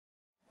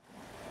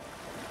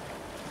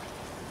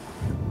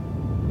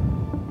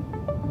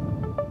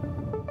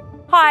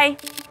Hi,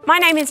 my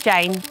name is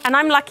Jane and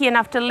I'm lucky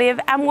enough to live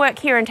and work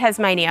here in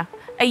Tasmania,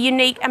 a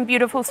unique and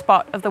beautiful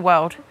spot of the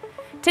world.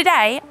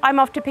 Today, I'm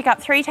off to pick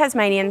up 3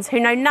 Tasmanians who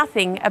know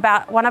nothing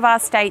about one of our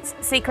state's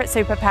secret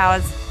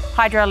superpowers,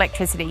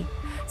 hydroelectricity.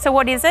 So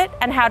what is it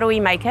and how do we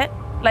make it?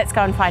 Let's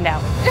go and find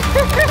out.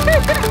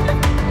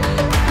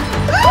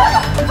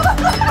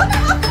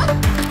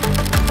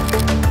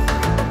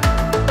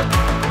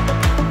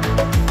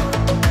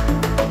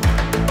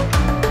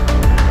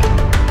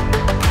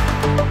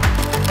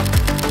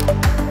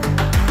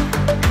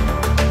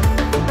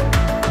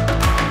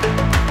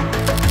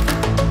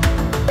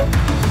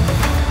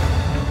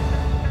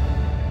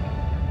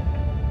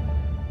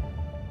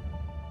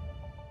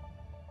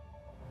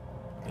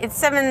 It's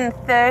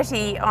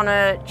 7:30 on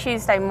a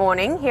Tuesday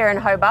morning here in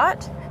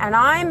Hobart, and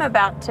I'm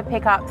about to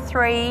pick up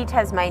 3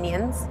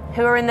 Tasmanians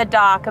who are in the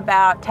dark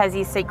about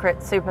Tassie's secret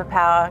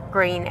superpower,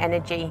 green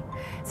energy.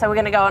 So we're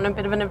going to go on a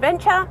bit of an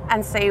adventure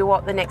and see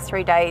what the next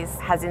 3 days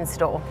has in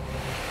store.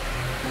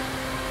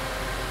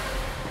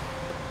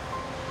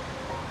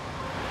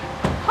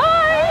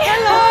 Hi!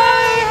 Hello!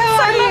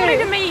 How are you? Lovely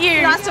to meet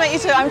you. Nice to meet you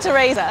too. I'm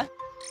Teresa.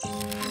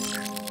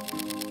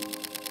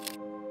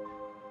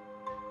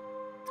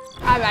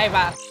 I'm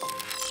Ava.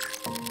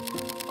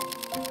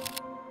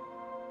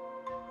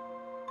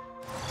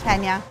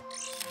 Tanya.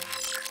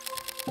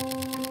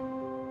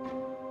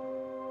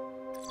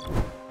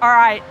 All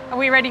right, are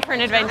we ready for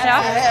an adventure?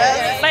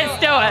 Yes. Let's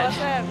do it.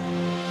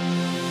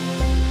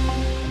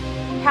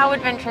 How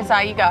adventurous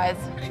are you guys?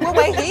 Well,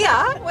 we're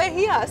here. We're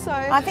here, so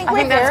I think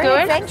we're that's very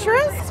good.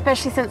 adventurous.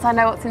 Especially since I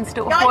know what's in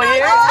store I for know,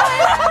 you.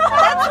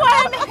 that's why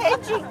I'm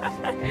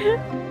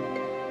hedging.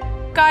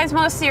 Guys,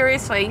 more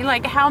seriously,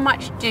 like how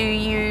much do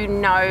you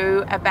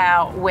know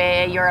about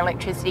where your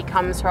electricity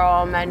comes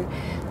from and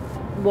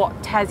what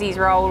Tassie's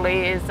role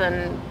is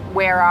and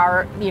where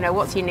our,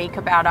 what's unique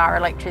about our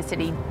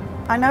electricity?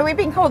 I know we've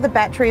been called the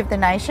battery of the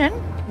nation.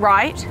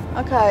 Right?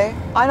 Okay.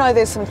 I know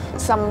there's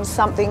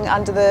something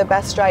under the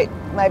Bass Strait,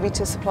 maybe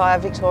to supply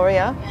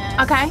Victoria. Yes.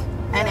 Okay.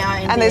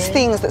 And there's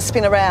things that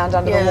spin around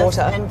under the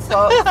water. And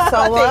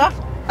solar,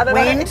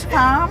 wind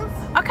farms.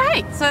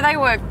 Okay, so they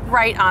were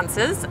great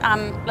answers.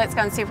 Let's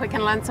go and see if we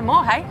can learn some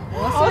more, hey?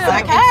 Awesome.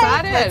 I'm Okay,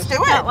 excited. let's do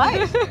it. Can't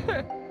wait.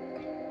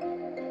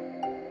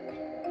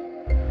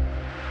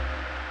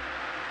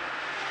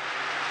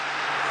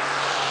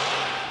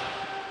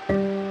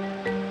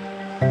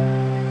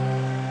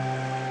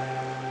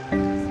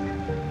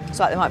 It's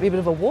like there might be a bit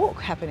of a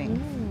walk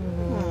happening.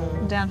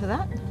 Down for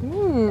that?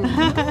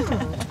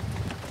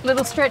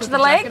 Little stretch of the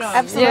legs?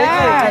 Absolutely.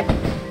 Yeah.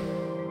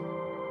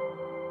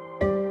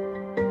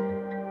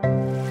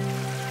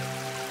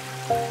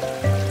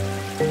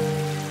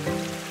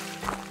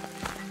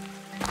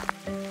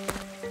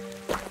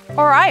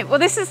 All right, well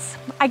this is,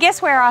 I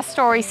guess, where our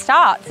story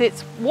starts.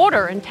 It's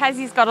water, and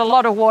Tassie's got a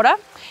lot of water.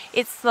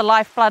 It's the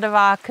lifeblood of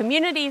our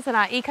communities and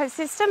our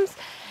ecosystems,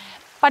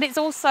 but it's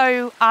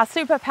also our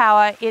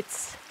superpower.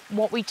 It's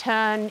what we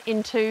turn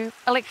into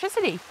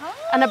electricity,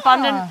 an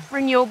abundant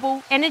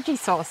renewable energy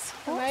source.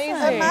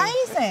 Amazing.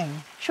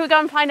 Amazing. Should we go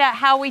and find out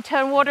how we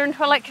turn water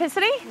into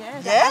electricity?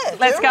 Yeah,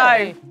 Let's do go.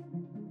 it.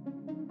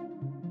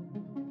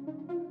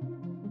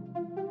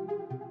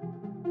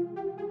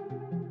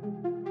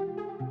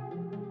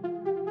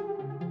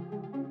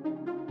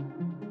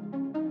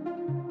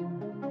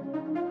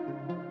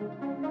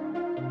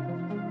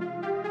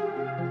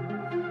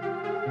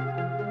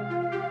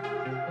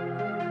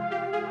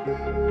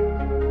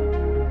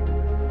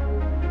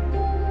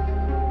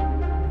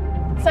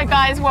 So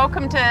guys,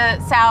 welcome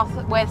to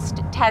Southwest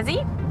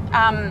Tassie.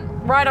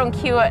 Right on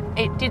cue,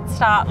 it did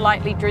start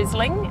lightly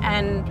drizzling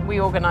and we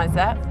organised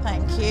that.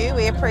 Thank you,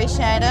 we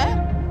appreciate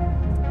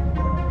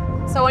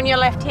it. So on your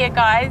left here,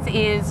 guys,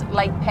 is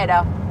Lake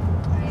Pedder.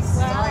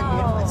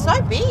 Wow. It's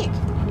so big.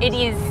 It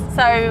is.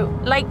 So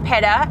Lake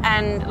Pedder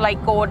and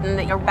Lake Gordon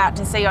that you're about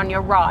to see on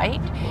your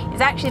right is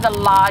actually the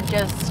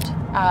largest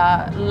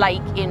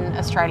lake in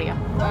Australia.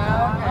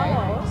 Wow. Okay.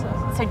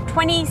 So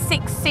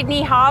 26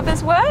 Sydney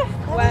harbours worth.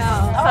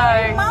 Wow.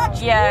 So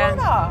Much yeah,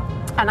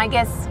 water. and I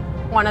guess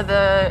one of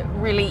the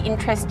really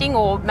interesting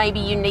or maybe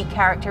unique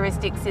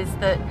characteristics is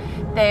that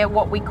they're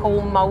what we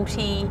call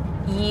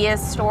multi-year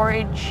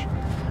storage,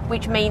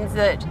 which means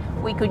that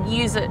we could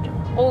use it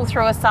all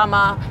through a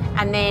summer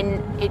and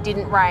then it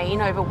didn't rain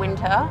over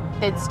winter,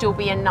 there'd still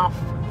be enough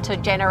to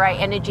generate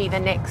energy the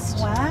next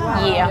year.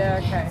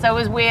 Yeah, okay. So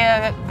as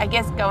we're, I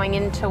guess, going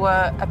into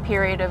a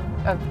period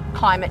of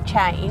climate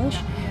change,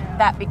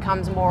 that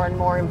becomes more and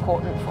more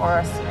important for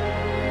us.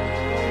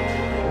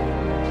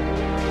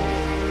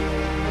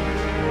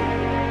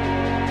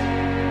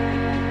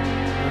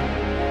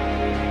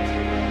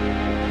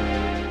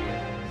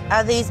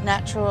 Are these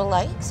natural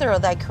lakes or are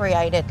they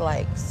created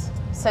lakes?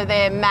 So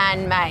they're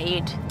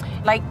man-made.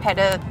 Lake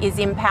Pedder is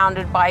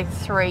impounded by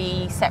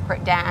 3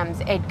 separate dams,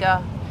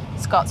 Edgar,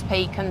 Scott's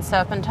Peak and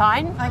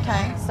Serpentine.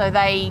 Okay. So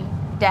they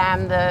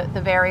dam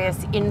the various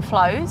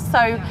inflows.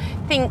 So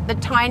think the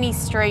tiny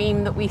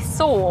stream that we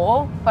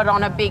saw, but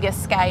on a bigger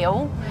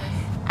scale,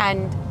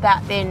 and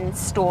that then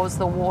stores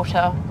the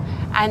water.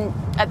 And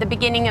at the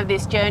beginning of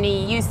this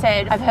journey, you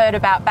said, I've heard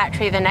about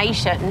Battery of the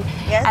Nation.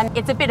 Yes. And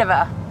it's a bit of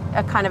a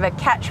kind of a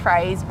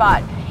catchphrase,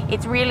 but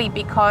it's really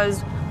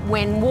because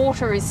when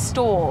water is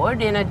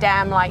stored in a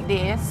dam like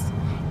this,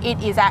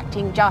 it is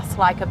acting just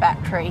like a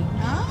battery.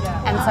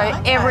 Oh, And so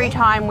okay. every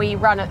time we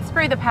run it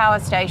through the power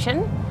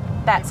station,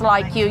 that's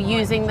like you're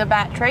using the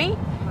battery.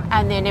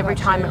 And then every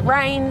time it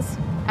rains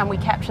and we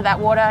capture that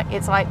water,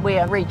 it's like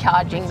we're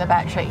recharging the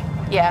battery.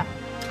 Yeah.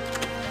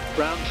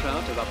 Brown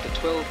trout of up to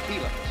 12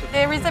 kilos.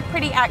 There is a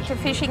pretty active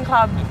fishing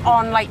club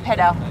on Lake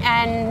Pedder,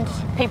 and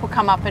people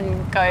come up and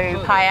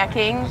go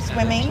kayaking.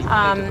 Swimming.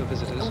 Available for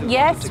visitors who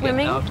Yes, want to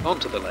swimming. get out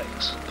onto the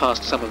lakes,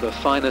 past some of the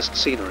finest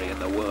scenery in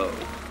the world.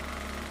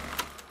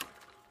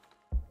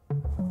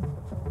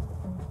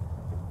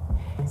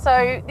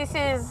 So this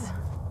is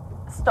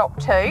stop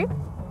 2,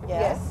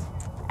 Yes.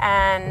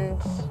 and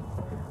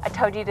I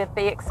told you to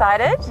be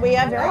excited. We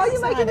are very Oh, you're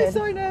making me excited.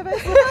 so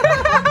nervous.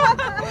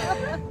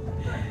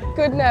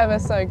 Good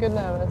nervous, so good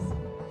nervous.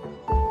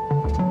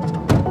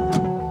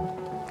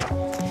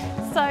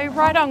 So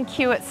right on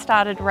cue it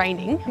started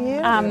raining.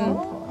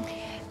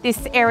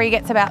 This area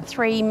gets about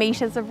 3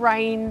 metres of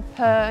rain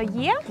per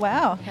year,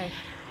 Wow.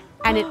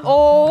 and it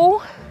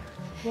all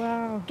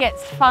Wow.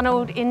 gets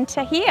funneled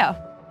into here.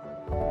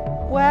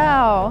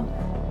 Wow.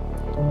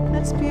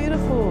 That's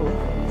beautiful.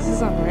 This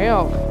is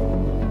unreal.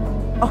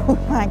 Oh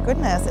my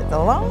goodness, it's a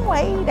long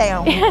way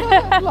down.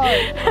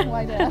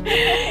 Way down.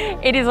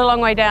 It is a long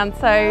way down.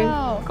 So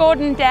Wow.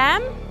 Gordon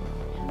Dam,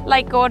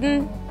 Lake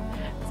Gordon,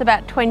 it's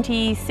about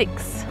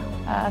 26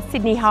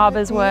 Sydney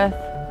harbours worth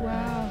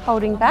Wow.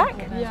 holding back,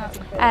 Yeah.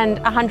 and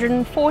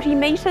 140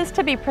 metres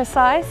to be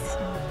precise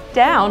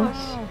down.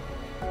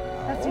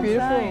 That's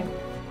beautiful.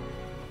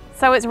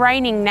 So it's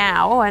raining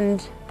now,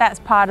 and that's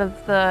part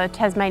of the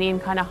Tasmanian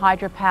kind of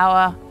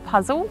hydropower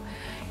puzzle,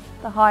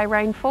 the high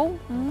rainfall.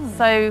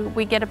 So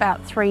we get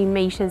about 3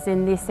 metres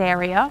in this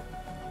area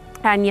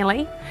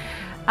annually.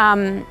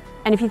 And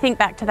if you think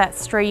back to that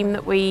stream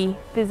that we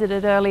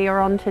visited earlier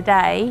on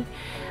today,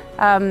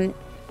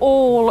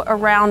 all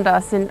around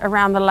us and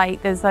around the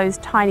lake, there's those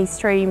tiny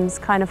streams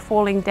kind of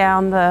falling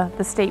down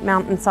the steep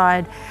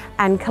mountainside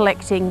and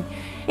collecting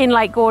in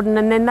Lake Gordon,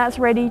 and then that's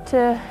ready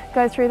to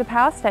go through the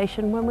power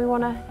station when we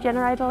want to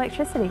generate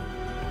electricity.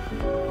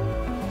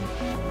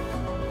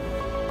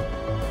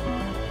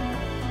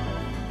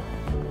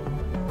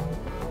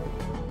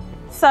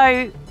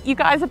 So you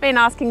guys have been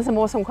asking some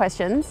awesome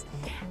questions,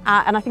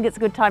 and I think it's a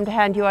good time to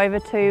hand you over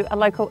to a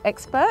local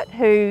expert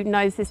who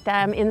knows this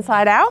dam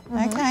inside out.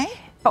 Okay.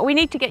 But we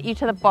need to get you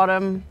to the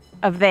bottom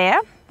of there,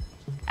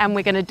 and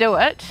we're going to do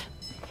it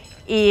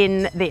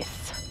in this.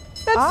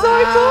 That's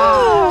so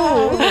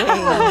cool.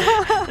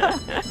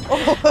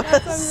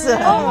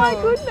 Awesome. Oh my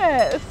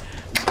goodness.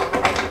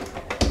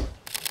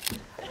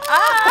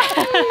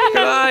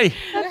 G'day.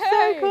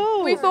 So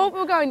cool. We thought we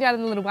were going down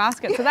in a little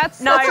basket, so that's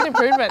No. such an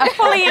improvement.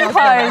 Fully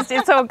enclosed,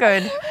 it's all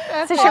good.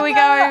 So shall we go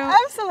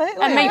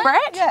Absolutely. and meet Brett?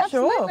 Yeah,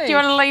 sure. Absolutely. Do you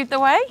want to lead the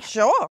way?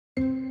 Sure.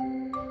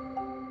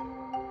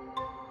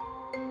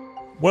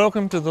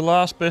 Welcome to the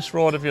last best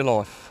ride of your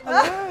life. Do you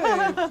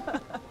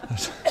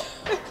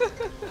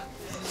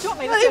want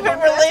me to Not sit even on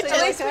first? religious.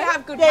 At least we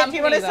have good Yeah, do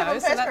you company want to sit though, on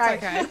so first that's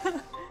grade? okay.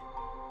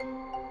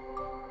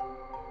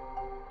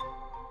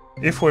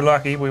 If we're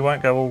lucky, we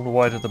won't go all the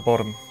way to the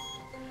bottom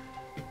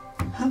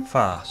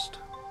fast.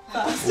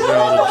 We'll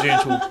go at a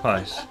gentle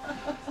pace.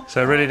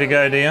 So ready to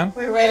go down?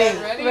 We're ready.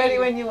 Ready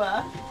when you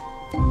are.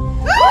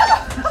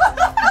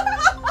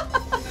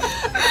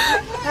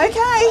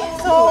 Okay,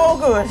 it's all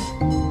good.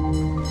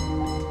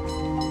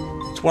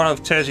 It's one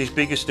of Tassie's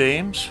biggest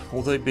dams,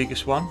 or the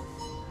biggest one.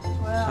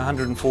 It's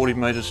 140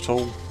 metres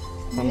tall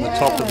from the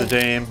top of the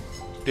dam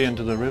down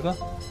to the river.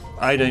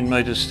 18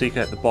 metres thick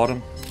at the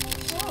bottom.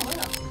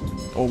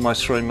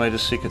 Almost 3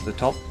 metres thick at the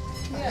top.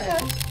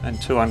 And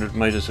 200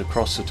 metres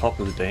across the top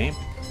of the dam.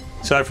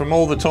 So from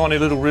all the tiny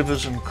little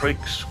rivers and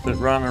creeks that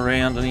run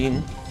around and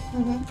in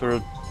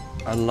for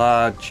a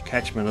large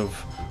catchment of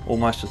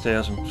almost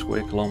 1,000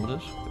 square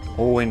kilometres,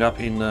 all end up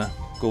in the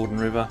Gordon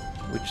River,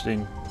 which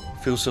then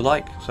fills the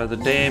lake. So the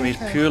dam is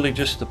purely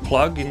just the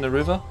plug in the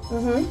river,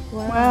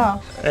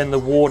 Wow. and the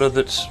water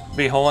that's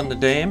behind the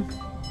dam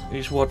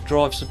is what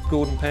drives the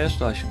Gordon Power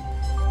Station.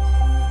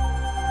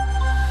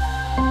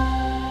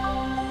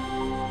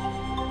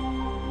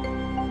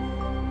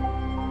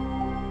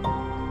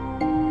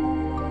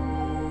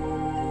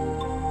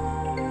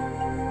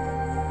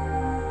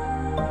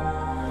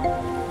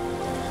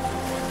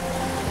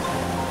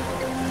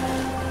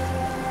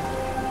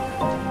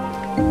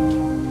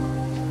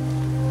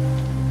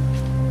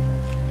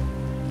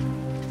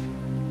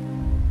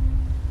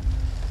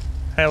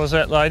 How was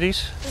that,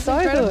 ladies? So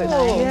good.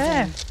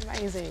 Yeah.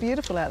 Amazing.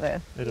 Beautiful out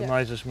there. It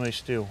amazes me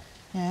still.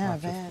 Yeah, I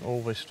after bet.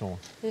 all this storm.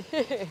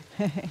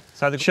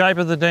 So the shape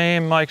of the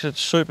dam makes it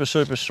super,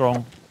 super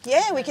strong.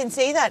 Yeah, we can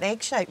see that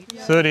egg shape.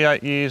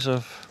 38 years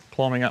of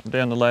climbing up and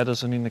down the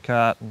ladders and in the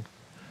cart, and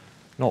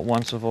not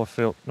once have I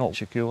felt not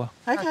secure.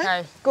 Okay.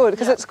 Okay. Good,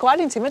 because it's quite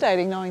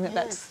intimidating knowing that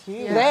that's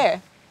huge.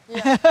 there.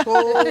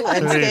 Cool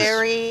and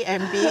scary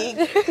and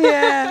big.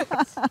 Yeah.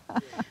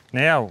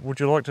 Now, would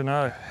you like to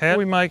know how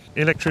we make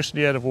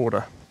electricity out of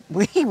water?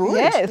 We would.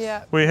 Yes.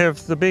 Yeah. We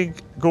have the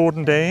big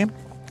Gordon Dam.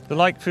 The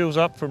lake fills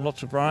up from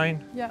lots of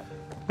rain, Yeah.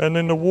 and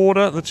then the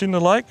water that's in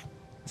the lake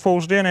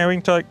falls down our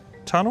intake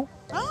tunnel,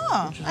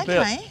 Oh, which is okay.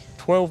 about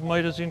 12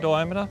 metres in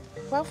diameter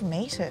 12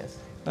 metres.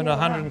 and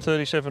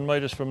 137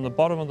 metres from the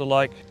bottom of the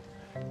lake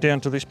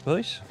down to this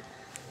piece.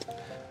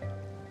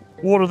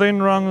 Water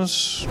then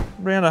runs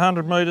around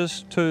 100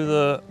 metres to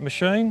the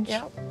machines,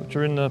 Yep. which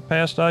are in the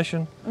power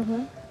station.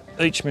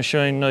 Each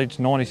machine needs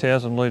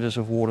 90,000 litres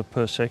of water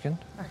per second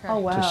Oh, to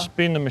wow.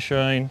 spin the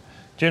machine,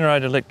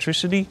 generate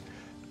electricity,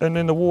 and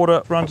then the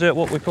water runs out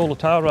what we call the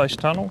tail race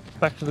tunnel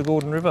back to the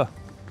Gordon River.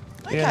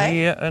 Down Okay.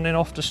 here and then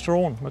off to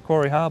Strawn,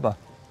 Macquarie Harbour.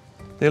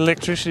 The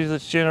electricity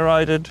that's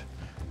generated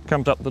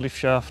comes up the lift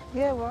shaft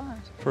Yeah, right.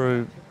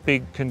 through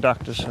big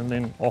conductors and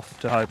then off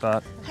to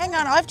Hobart. Hang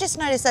on, I've just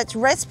noticed that's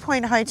Rest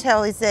Point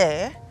Hotel is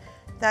there.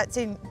 That's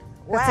in,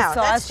 wow, a size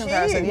that's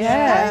comparison. huge.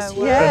 Yeah, That's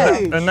wow.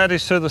 huge. And that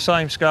is to the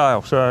same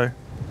scale. So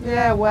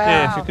Yeah, wow.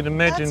 yeah, if you can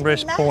imagine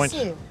That's Rest Point,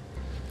 massive.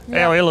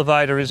 our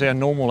elevator is our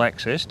normal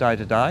access day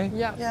to day,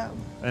 Yeah. Yeah.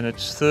 and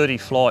it's 30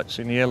 flights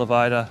in the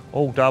elevator,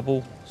 all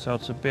double, so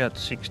it's about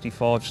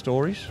 65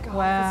 stories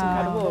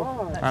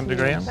Wow.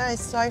 underground. That is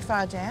so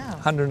far down.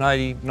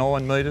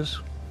 189 metres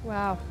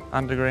Wow.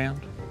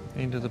 underground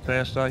into the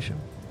power station.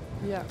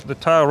 Yeah. The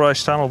tail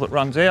race tunnel that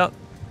runs out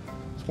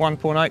is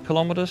 1.8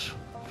 kilometres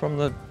from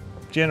the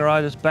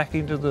generators back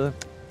into the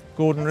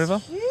Gordon River.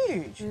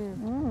 Huge.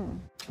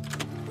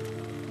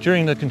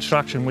 During the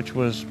construction, which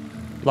was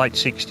late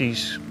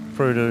 60s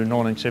through to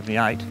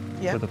 1978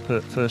 Yeah. for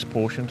the first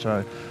portion,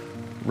 so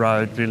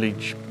road,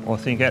 village, I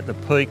think at the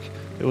peak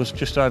there was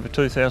just over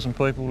 2,000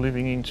 people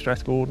living in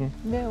Strathgordon.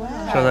 Yeah,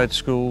 wow. So they had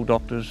school,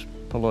 doctors,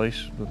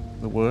 police,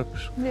 the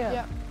works.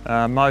 Yeah.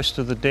 Yeah. Most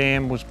of the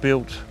dam was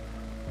built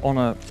on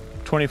a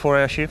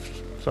 24-hour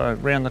shift, so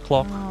round the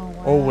clock,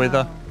 all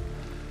weather.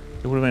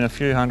 There would have been a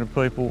few hundred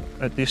people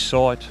at this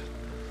site,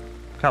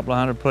 a couple of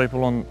hundred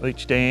people on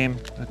each dam,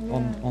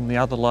 on the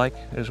other lake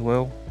as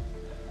well.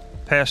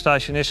 Power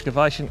station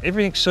excavation,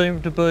 everything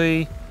seemed to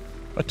be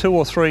a 2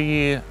 or 3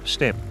 year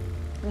step.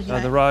 So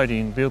the road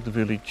in, build the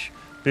village,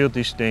 build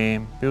this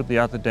dam, build the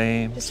other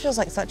dam. Just feels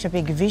like such a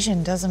big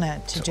vision, doesn't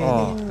it, to do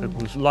Oh, this? it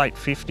was late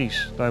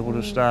 50s they would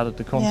have started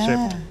the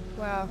concept. Yeah,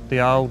 Wow. The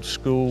old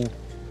school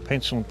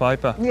pencil and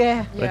paper.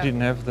 Yeah. They Yeah.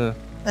 didn't have the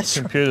that's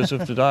right. computers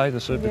of today, the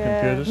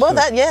supercomputers. Well,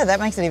 to that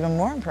makes it even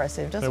more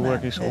impressive, doesn't work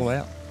it? this all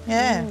out.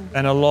 Yeah.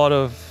 And a lot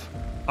of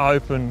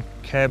open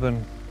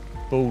cabin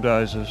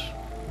bulldozers,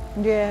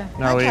 Yeah.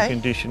 no air Okay.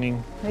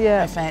 conditioning.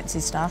 Yeah. Fancy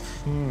stuff.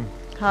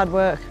 Hard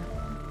work.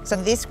 So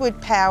this would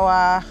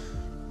power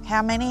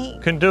how many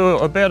Can do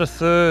about a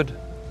third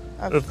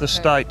of the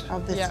state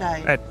of the Yeah.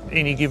 state? at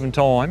any given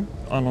time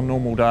on a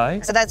normal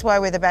day. So that's why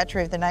we're the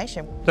battery of the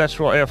nation. That's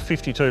right, our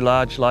 52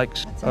 large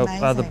lakes That's are the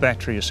amazing.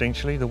 battery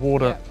essentially. The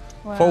water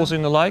Wow. falls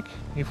in the lake.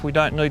 If we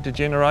don't need to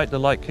generate, the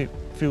lake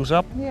fills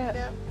up. Yeah.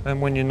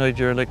 And when you need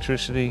your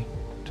electricity,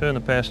 turn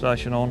the power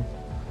station on,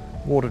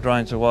 water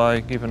drains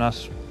away, giving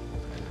us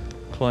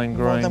clean,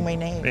 More green than we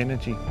need.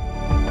 energy.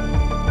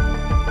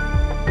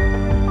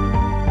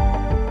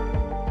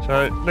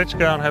 So let's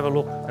go and have a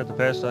look at the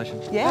power station.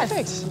 Yes.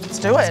 Let's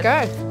do it. Let's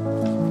go.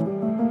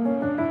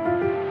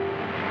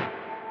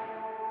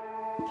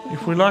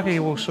 If we're lucky,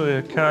 we'll see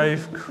a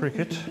cave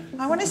cricket.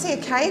 I want to see a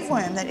cave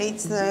worm that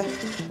eats the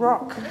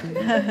rock.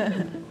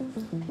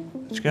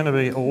 It's going to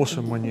be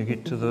awesome when you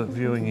get to the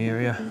viewing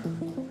area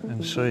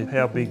and see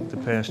how big the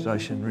power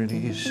station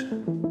really is.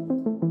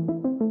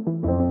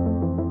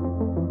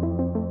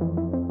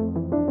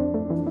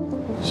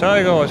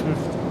 So guys,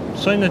 we've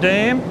seen the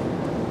dam.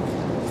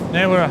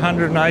 Now we're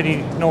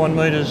 189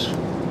 metres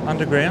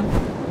underground.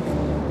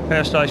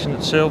 Power station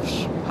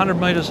itself's 100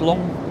 metres long.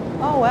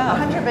 Oh, wow.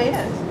 100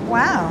 metres.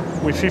 Wow.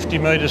 We're 50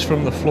 metres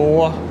from the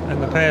floor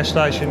and the power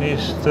station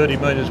is 30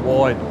 metres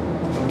wide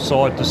from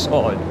side to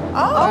side. Oh,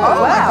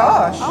 my wow.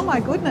 gosh. Oh, my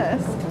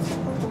goodness.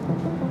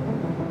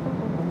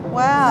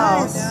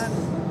 Wow.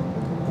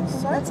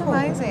 Nice. That's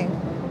amazing.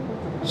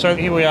 So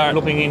here we are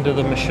looking into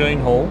the machine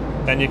hall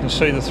and you can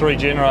see the 3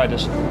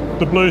 generators.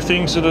 The blue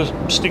things that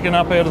are sticking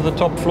up out of the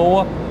top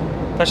floor,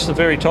 that's the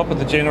very top of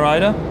the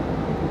generator.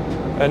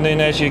 And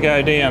then as you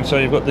go down, so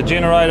you've got the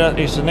generator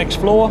is the next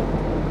floor,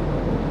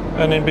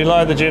 and then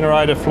below the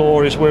generator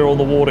floor is where all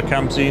the water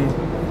comes in,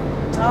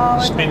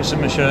 spins the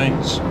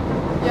machines,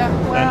 Yeah.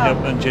 and help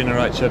and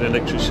generates that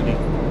electricity.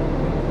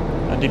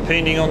 And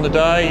depending on the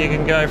day, you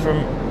can go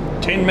from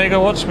 10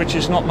 megawatts, which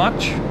is not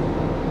much,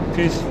 a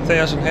few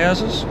thousand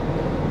houses,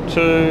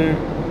 to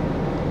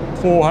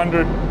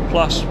 400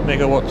 plus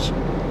megawatts.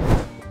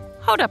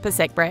 Hold up a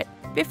sec, Brett.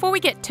 Before we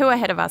get too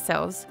ahead of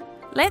ourselves,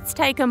 let's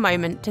take a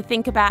moment to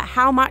think about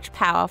how much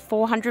power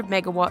 400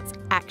 megawatts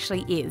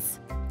actually is.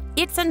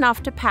 It's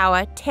enough to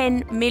power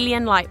 10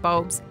 million light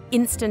bulbs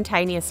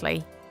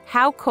instantaneously.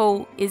 How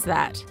cool is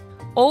that?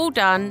 All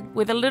done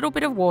with a little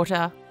bit of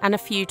water and a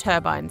few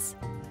turbines.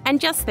 And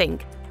just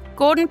think,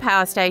 Gordon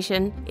Power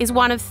Station is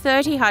one of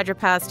 30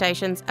 hydropower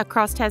stations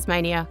across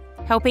Tasmania,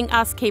 helping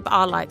us keep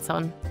our lights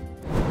on.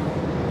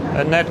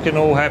 And that can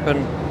all happen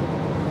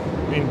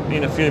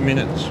in a few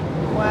minutes.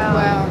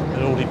 Wow.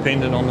 It's all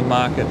dependent on the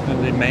market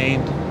and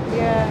demand.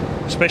 Yeah.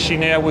 Especially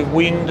now with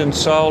wind and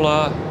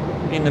solar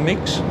in the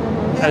mix.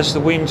 As the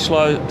wind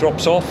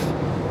drops off,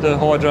 the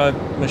hydro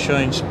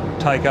machines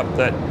take up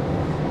that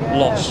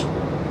loss.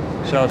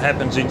 So it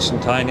happens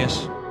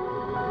instantaneous.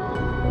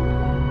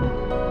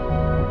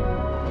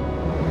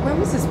 When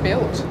was this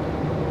built?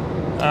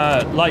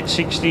 Late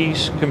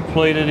 60s,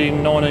 completed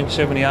in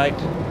 1978.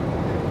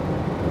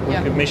 We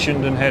Yeah.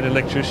 commissioned and had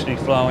electricity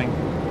flowing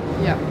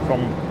Yeah. from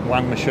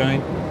one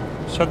machine.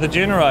 So the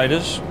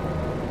generators,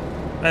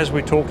 as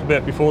we talked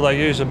about before, they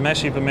use a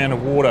massive amount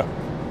of water.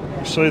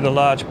 You see the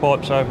large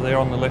pipes over there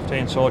on the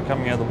left-hand side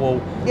coming out of the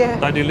wall. Yeah.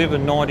 They deliver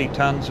 90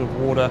 tonnes of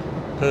water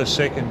per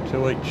second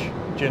to each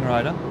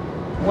generator.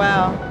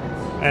 Wow.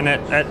 And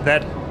at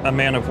that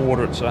amount of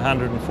water, it's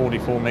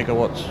 144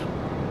 megawatts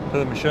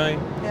per machine,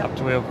 Yep. up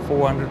to our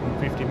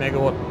 450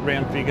 megawatt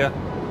round figure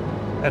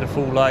at a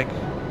full lake,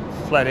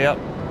 flat out,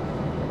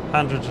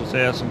 hundreds of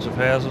thousands of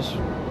houses.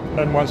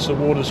 And once the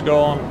water's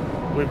gone,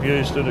 we've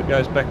used it, it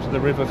goes back to the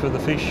river for the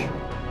fish.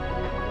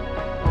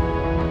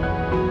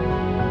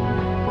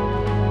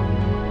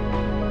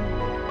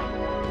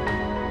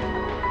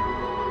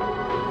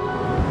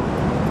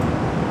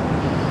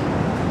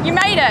 You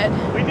made it.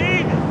 We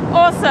did!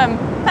 Awesome.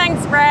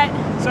 Thanks, Brett.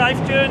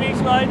 Safe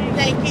journeys, ladies.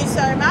 Thank you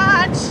so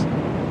much.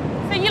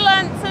 So you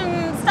learnt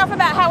some stuff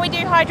about how we do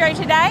hydro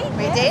today?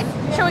 We did?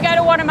 Shall we go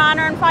to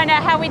Watamana and find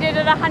out how we did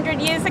it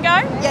 100 years ago?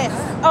 Yes.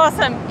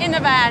 Awesome. In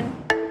the van.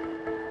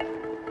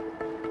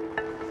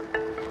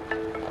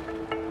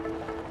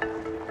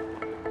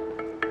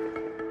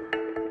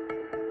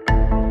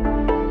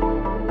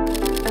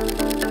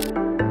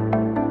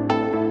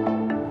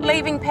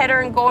 Leaving Pedder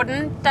and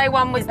Gordon, day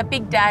one was a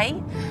big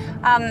day.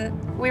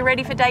 We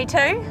ready for day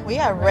two? We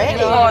are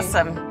ready.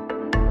 Awesome.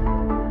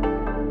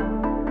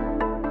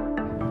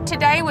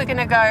 Today we're going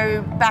to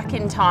go back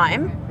in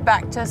time,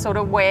 back to sort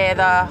of where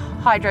the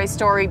hydro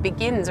story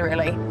begins,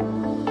 really.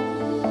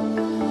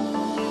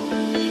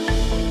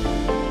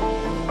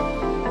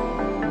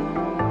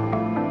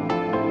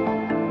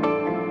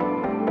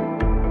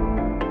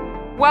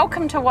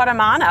 Welcome to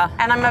Watamana,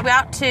 and I'm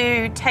about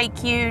to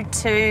take you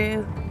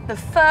to the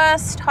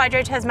first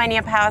Hydro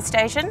Tasmania power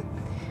station,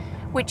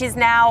 which is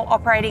now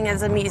operating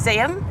as a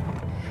museum.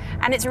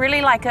 And it's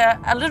really like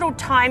a little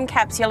time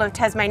capsule of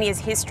Tasmania's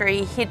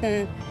history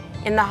hidden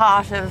in the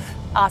heart of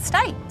our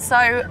state.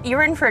 So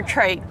you're in for a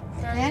treat.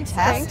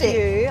 Fantastic. Thank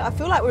you. I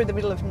feel like we're in the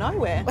middle of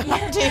nowhere.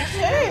 I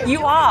do too.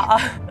 You are.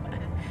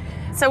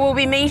 So we'll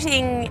be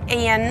meeting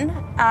Ian.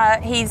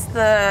 He's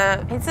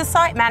the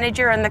site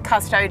manager and the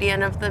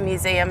custodian of the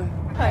museum.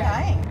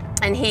 Okay.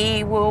 And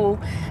he will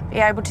be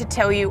able to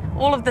tell you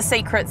all of the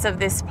secrets of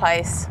this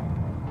place.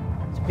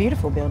 It's a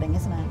beautiful building,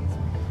 isn't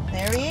it?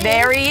 There he is.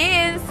 There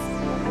he is.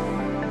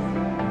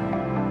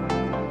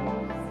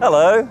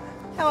 Hello.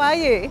 How are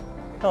you?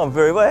 Oh, I'm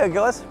very well,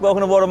 guys.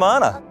 Welcome to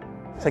Watamana.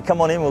 So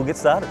come on in, we'll get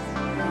started.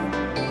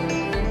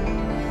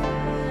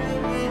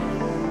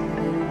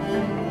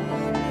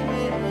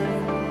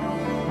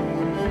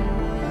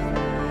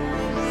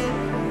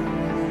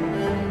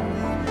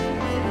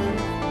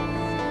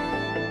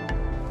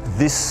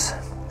 This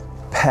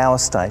power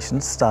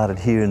station started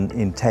here in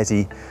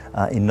Tassie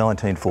in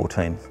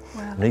 1914.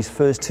 And these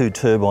first two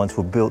turbines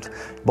were built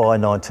by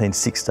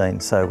 1916.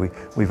 So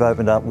we've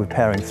opened up, we're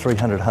powering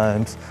 300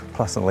 homes,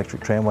 plus an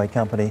electric tramway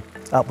company.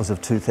 Upwards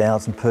of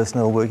 2,000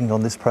 personnel working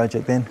on this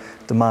project then.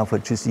 Demand for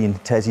electricity in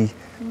Tassie,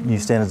 new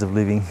standards of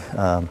living,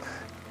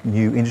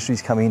 new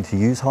industries coming in to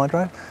use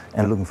hydro,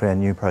 and looking for our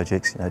new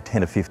projects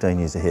 10 or 15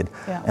 years ahead.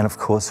 Yeah. And of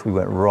course we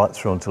went right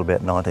through until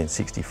about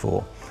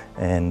 1964.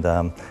 And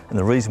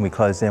the reason we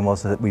closed down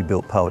was that we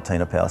built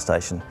Powatina Power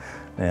Station.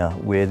 Now,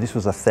 where this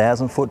was a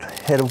 1,000-foot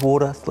head of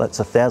water, that's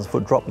a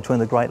 1,000-foot drop between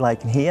the Great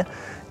Lake and here,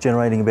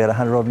 generating about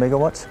 100 odd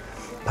megawatts.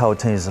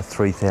 Powatina is a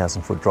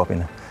 3,000-foot drop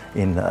in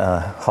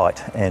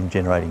height and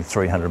generating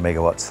 300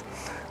 megawatts.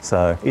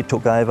 So it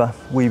took over.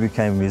 We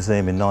became a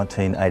museum in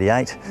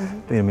 1988.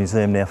 Been a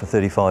museum now for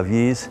 35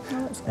 years,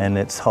 and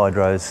it's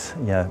Hydro's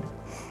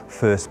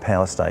first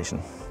power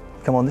station.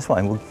 Come on this way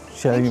and we'll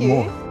show you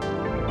more.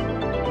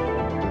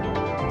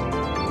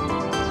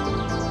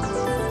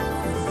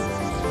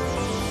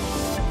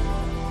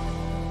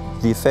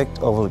 The effect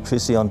of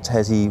electricity on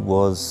Tassie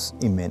was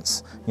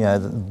immense.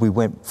 We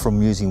went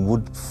from using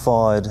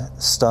wood-fired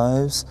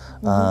stoves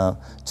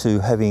to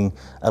having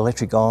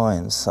electric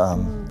irons.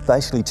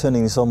 Basically,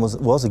 turning this on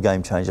was a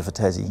game changer for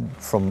Tassie.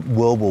 From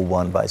World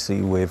War I,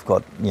 basically, we've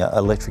got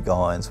electric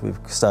irons. We're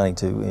starting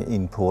to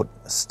import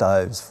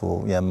stoves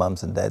for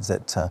mums and dads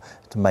to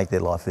make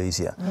their life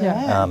easier.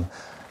 Yeah.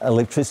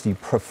 Electricity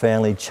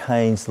profoundly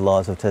changed the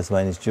lives of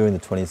Tasmanians during the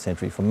 20th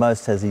century. For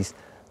most Tassies,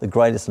 the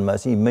greatest and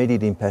most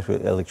immediate impact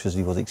of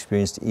electricity was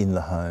experienced in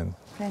the home.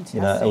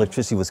 Fantastic.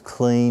 Electricity was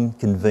clean,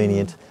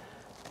 convenient,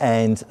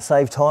 and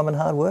saved time and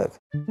hard work.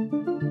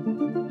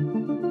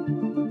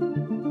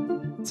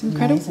 It's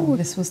incredible.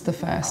 This was the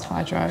first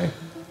hydro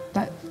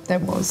that there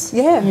was.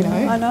 Yeah, you know,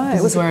 I know.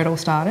 This is where it all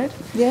started.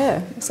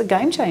 Yeah, it's a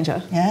game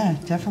changer. Yeah,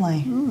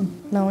 definitely.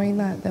 Knowing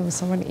that there was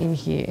someone in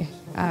here,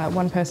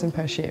 one person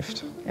per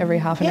shift, every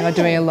half an hour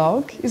doing a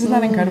log, isn't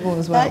that incredible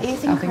as well? That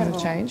is how incredible.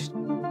 things have changed.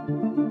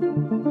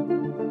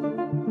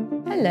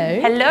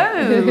 Hello.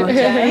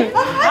 Hello.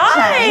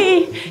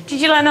 Hi. Did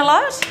you learn a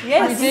lot?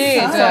 Yes, We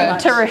did.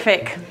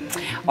 Terrific.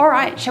 All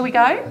right, shall we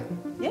go?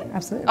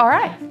 Absolutely. All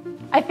right.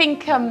 I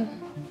think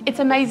it's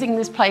amazing,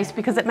 this place,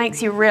 because it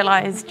makes you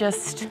realise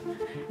just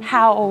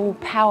how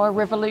power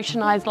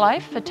revolutionised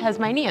life for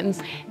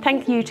Tasmanians.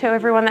 Thank you to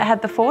everyone that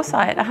had the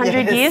foresight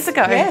 100 years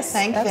ago. Yes,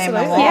 Thank them a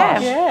absolutely. lot.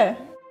 Yeah. Yeah.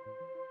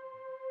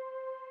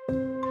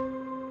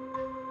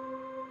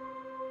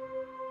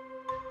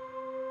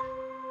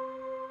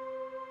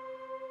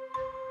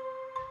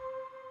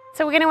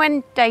 So we're going to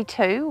end day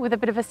 2 with a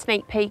bit of a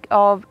sneak peek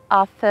of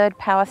our 3rd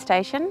power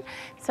station.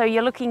 So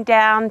you're looking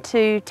down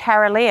to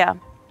Teresa.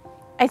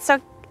 It's,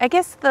 I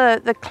guess,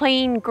 the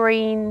clean,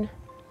 green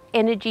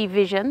energy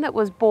vision that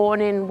was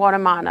born in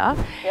Watamana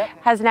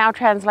has now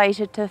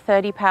translated to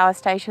 30 power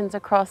stations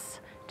across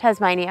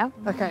Tasmania.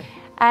 Okay.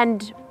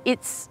 And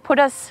it's put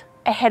us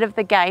ahead of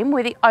the game.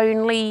 We're the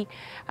only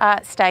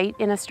state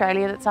in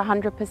Australia that's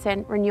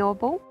 100%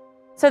 renewable.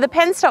 So the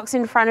penstocks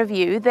in front of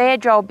you, their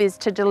job is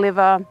to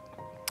deliver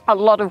a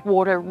lot of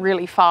water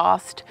really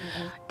fast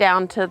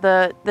down to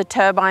the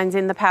turbines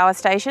in the power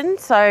station.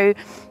 So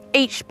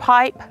each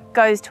pipe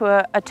goes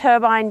to a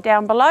turbine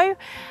down below.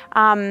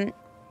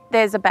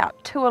 There's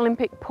about 2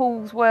 Olympic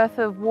pools worth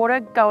of water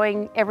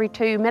going every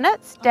 2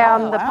 minutes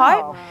down the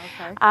pipe.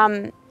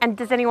 Okay. And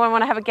does anyone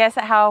want to have a guess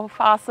at how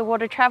fast the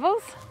water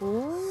travels?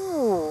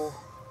 Ooh,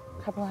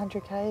 a couple of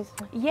 100 Ks.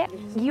 Yeah,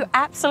 you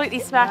absolutely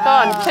smack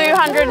on.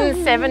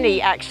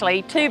 270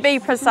 actually, to be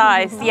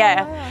precise,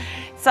 yeah.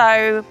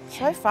 So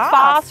So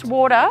fast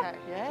water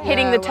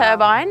hitting the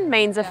turbine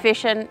means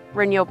efficient,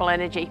 renewable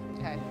energy.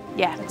 Okay.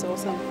 Yeah. That's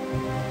awesome.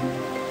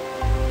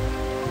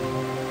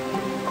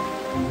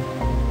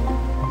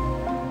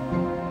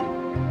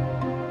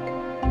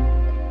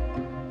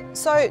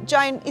 So,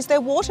 Jane, is there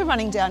water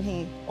running down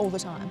here all the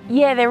time?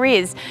 Yeah, there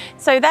is.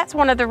 So that's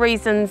one of the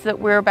reasons that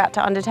we're about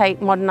to undertake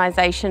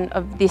modernisation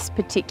of this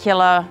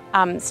particular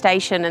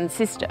station and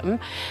system,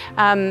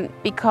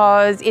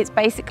 because it's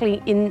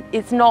basically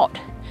it's not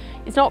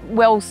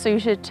well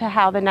suited to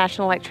how the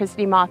national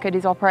electricity market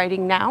is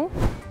operating now.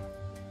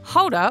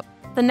 Hold up,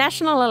 the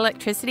national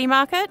electricity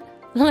market?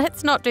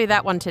 Let's not do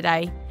that one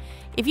today.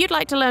 If you'd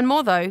like to learn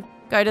more though,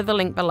 go to the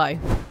link below.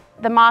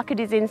 The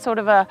market is in sort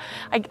of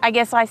I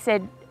guess I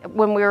said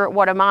when we were at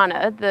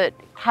Watamana that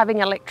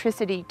having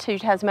electricity to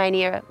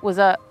Tasmania was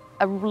a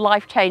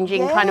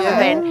life-changing kind of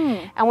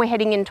event, and we're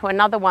heading into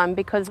another one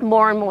because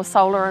more and more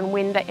solar and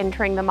wind are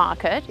entering the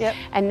market,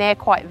 and they're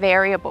quite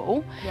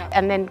variable,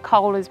 and then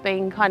coal is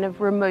being kind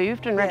of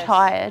removed and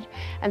retired,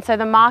 and so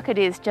the market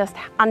is just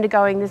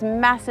undergoing this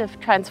massive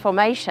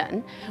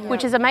transformation,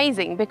 which is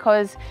amazing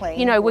because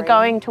you know we're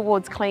going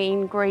towards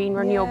clean, green,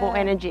 renewable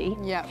energy.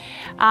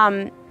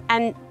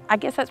 And I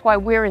guess that's why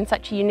we're in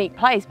such a unique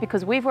place,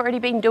 because we've already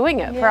been doing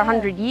it for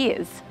 100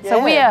 years.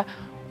 So we are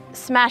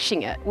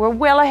smashing it. We're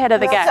well ahead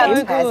of the game. So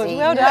good.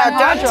 Well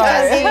done,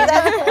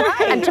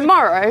 Tassie. And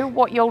tomorrow,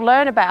 what you'll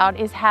learn about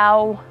is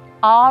how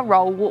our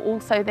role will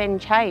also then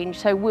change.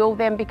 So we'll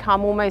then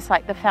become almost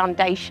like the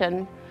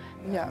foundation,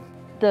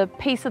 the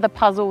piece of the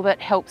puzzle that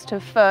helps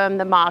to firm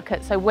the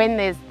market. So when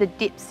there's the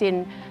dips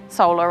in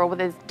solar or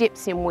there's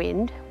dips in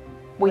wind,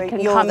 we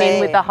can come in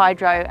with the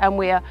hydro and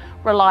we're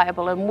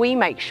reliable, and we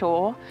make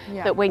sure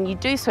that when you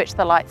do switch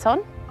the lights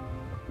on,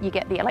 you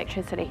get the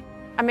electricity.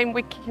 I mean,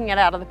 we're kicking it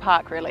out of the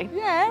park, really.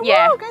 Yeah,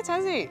 well, go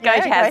Tassie. Go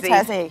Tassie. Go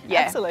Tassie.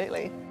 Yeah.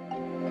 Absolutely.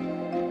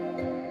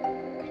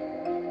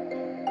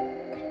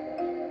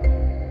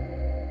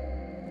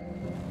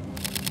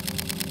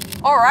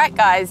 All right,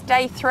 guys,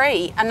 day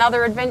 3,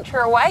 another adventure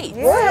awaits.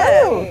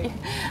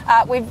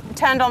 We've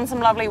turned on some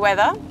lovely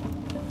weather.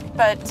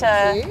 But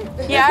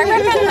yeah, I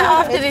reckon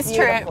after this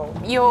trip,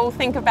 you'll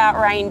think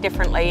about rain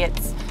differently.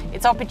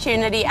 It's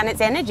opportunity and it's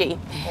energy.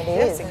 It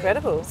is. It's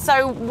incredible.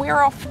 So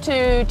we're off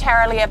to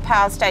Teresa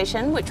Power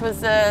Station, which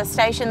was the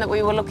station that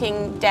we were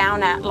looking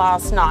down at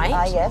last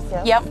night. Yes.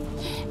 Yep.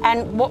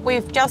 And what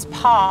we've just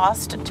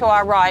passed to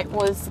our right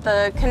was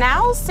the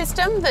canal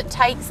system that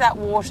takes that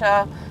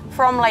water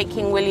from Lake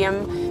King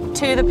William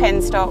to the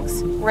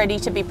penstocks, ready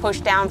to be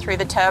pushed down through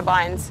the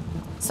turbines.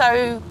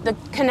 So the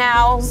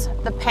canals,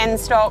 the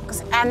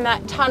penstocks, and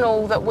that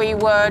tunnel that we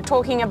were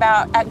talking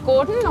about at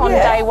Gordon on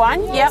day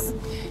 1,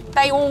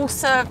 they all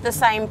serve the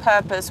same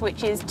purpose,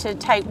 which is to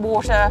take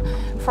water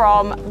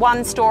from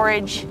one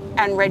storage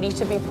and ready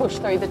to be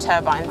pushed through the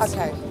turbines.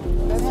 Okay,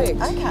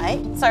 perfect.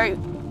 Okay. So,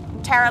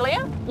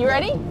 Teresa, you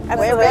ready?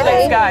 We're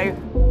ready. Let's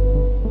go.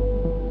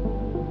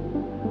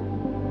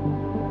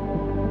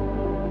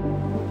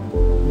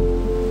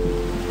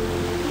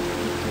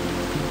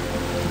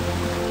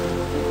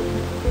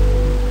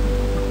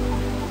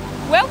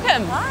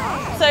 Welcome.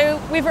 Hi.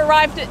 So we've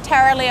arrived at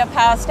Teresa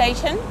Power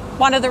Station.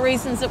 One of the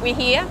reasons that we're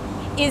here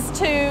is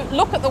to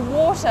look at the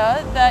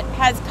water that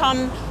has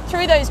come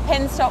through those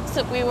penstocks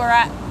that we were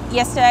at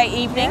yesterday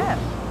evening,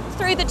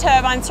 through the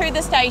turbines, through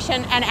the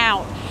station and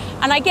out.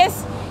 And I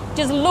guess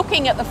just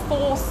looking at the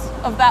force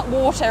of that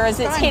water as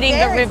it's hitting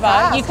the river,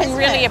 fast, you can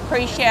really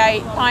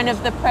appreciate kind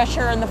of the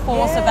pressure and the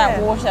force of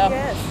that water.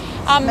 Yes.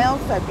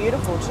 Smells so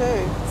beautiful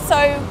too.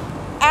 So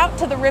out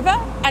to the river,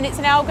 and it's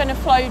now going to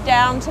flow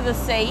down to the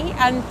sea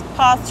and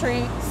pass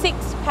through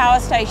 6 power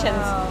stations.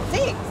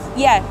 6?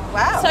 Yeah.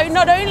 Wow. So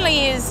not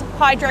only is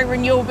hydro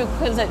renewable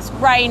because it's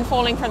rain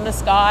falling from the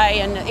sky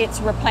and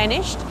it's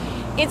replenished,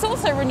 it's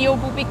also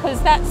renewable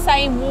because that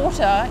same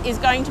water is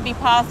going to be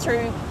passed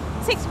through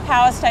 6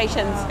 power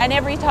stations, and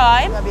every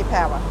time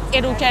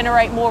it'll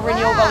generate more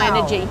renewable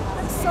energy.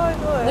 That's so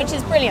good. Which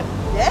is brilliant.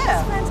 Yeah.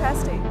 That's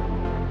fantastic.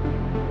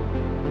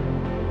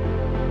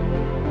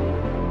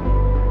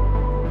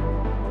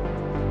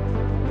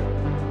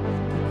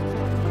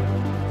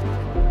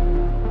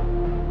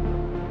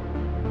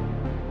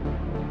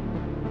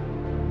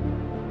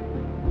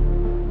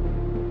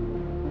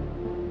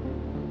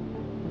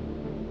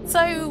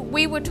 So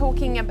we were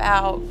talking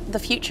about the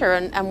future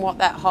and what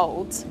that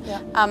holds.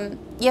 Yeah.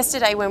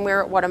 Yesterday when we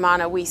were at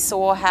Watamana, we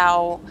saw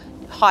how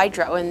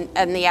hydro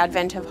and the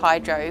advent of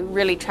hydro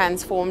really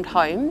transformed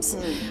homes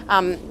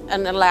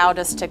and allowed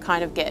us to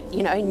kind of get,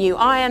 you know, new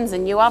irons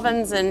and new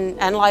ovens,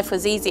 and life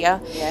was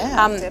easier.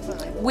 Yeah,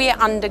 definitely. We're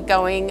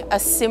undergoing a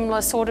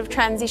similar sort of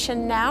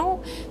transition now.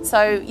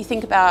 So you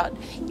think about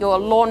your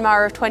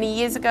lawnmower of 20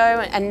 years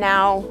ago and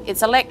now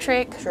it's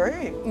electric.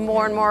 True.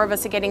 More and more of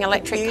us are getting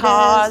electric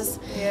cars.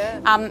 Yeah.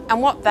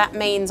 And what that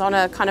means on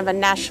a kind of a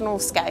national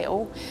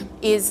scale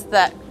is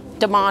that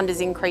demand is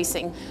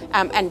increasing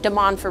and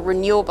demand for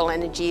renewable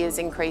energy is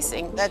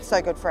increasing. That's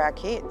so good for our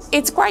kids.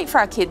 It's great for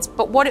our kids,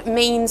 but what it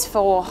means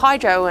for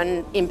hydro,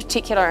 and in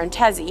particular in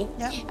Tassie,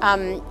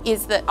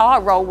 is that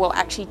our role will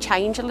actually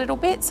change a little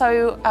bit.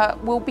 So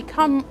we'll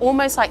become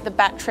almost like the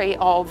battery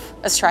of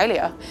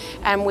Australia,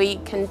 and we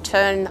can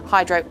turn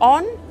hydro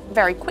on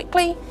very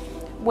quickly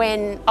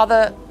when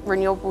other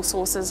renewable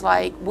sources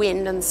like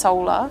wind and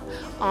solar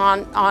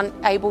aren't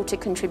able to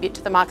contribute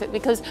to the market,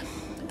 because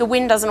the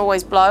wind doesn't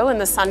always blow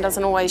and the sun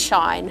doesn't always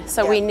shine.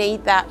 So we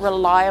need that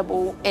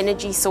reliable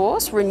energy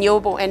source,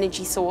 renewable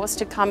energy source,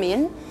 to come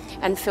in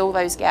and fill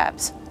those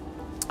gaps.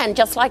 And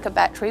just like a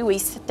battery, we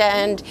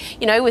stand,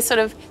 you know, we're sort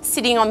of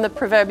sitting on the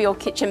proverbial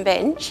kitchen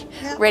bench,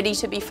 ready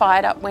to be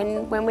fired up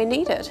when we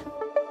need it.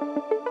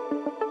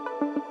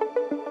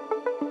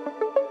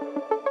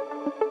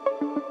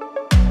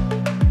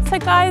 So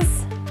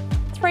guys,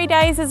 3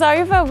 days is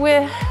over.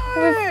 We've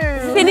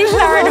finished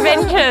our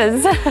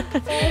adventures.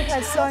 We've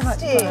had so much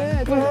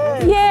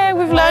fun. Yeah,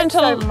 we've learned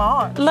so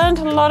much. Learned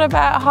a lot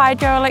about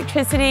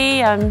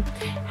hydroelectricity and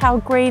how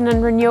green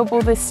and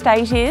renewable this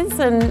state is,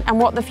 and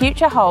what the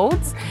future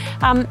holds.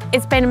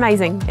 It's been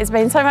amazing. It's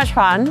been so much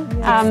fun.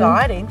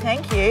 Exciting,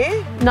 thank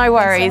you. No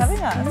worries. Thanks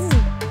for having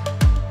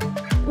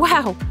us.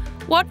 Wow,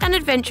 what an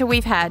adventure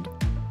we've had.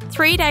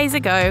 3 days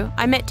ago,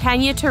 I met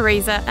Tanya,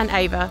 Teresa and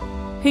Ava,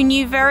 who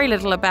knew very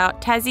little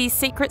about Tassie's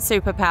secret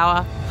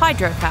superpower,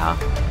 hydropower.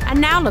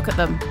 And now look at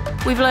them.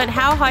 We've learnt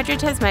how Hydro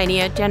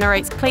Tasmania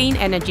generates clean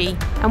energy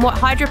and what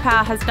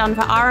hydropower has done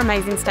for our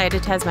amazing state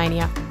of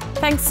Tasmania.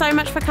 Thanks so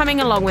much for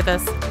coming along with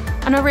us,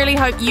 and I really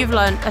hope you've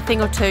learnt a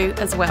thing or two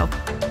as well.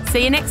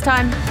 See you next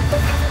time.